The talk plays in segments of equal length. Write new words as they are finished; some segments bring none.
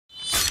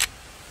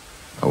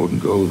I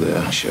wouldn't go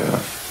there,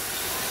 Sheriff.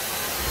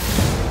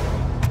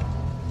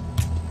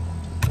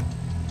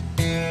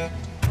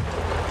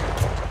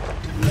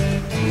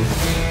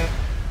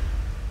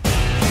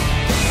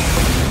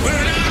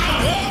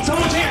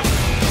 Someone's here!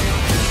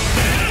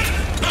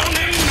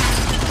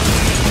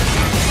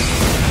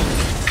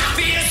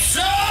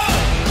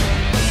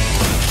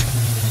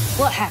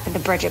 What happened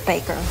to Bridget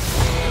Baker?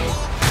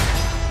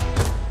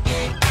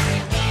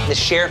 The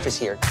sheriff is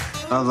here.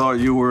 I thought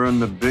you were in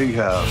the big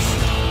house.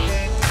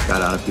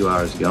 Got out a few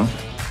hours ago.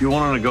 You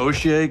want to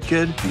negotiate,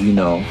 kid? You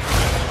know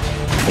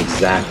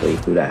exactly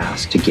who to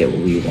ask to get what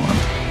we want.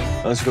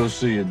 Let's go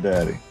see your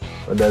daddy.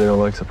 My daddy don't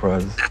like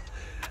surprises.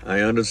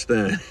 I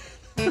understand.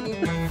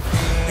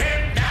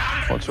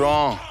 What's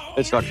wrong?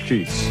 It's Dr.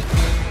 Keats.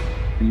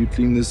 Can you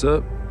clean this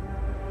up?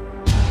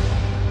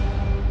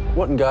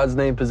 What in God's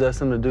name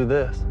possessed him to do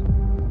this?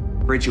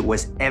 Bridget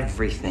was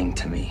everything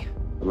to me.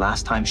 The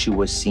last time she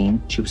was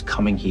seen, she was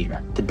coming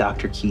here to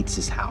Dr.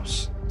 Keats'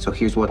 house. So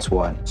here's what's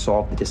what.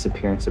 Solve the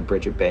disappearance of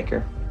Bridget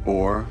Baker.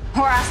 Or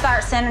I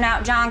start sending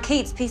out John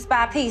Keats piece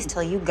by piece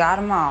till you got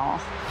them all.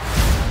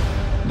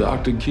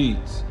 Dr.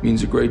 Keats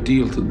means a great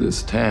deal to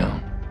this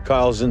town.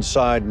 Kyle's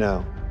inside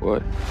now.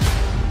 What?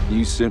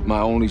 You sent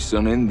my only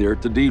son in there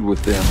to deal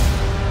with them.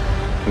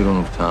 We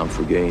don't have time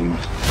for games.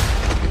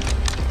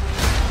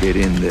 Get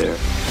in there.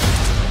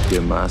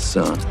 Get my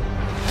son.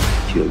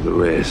 Kill the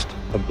rest.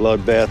 A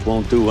bloodbath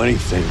won't do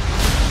anything.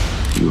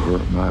 You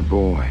hurt my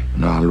boy,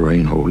 and I'll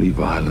rain holy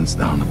violence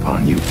down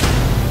upon you.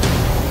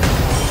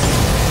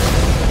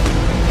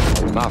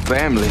 My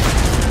family,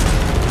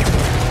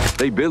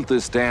 they built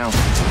this town.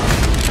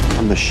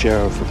 I'm the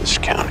sheriff of this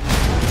county.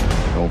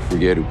 Don't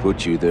forget who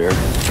put you there.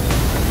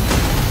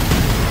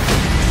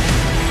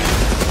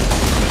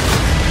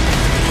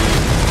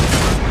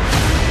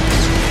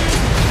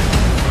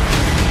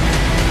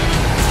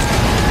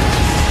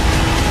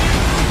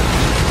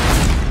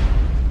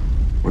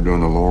 We're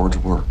doing the Lord's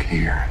work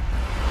here.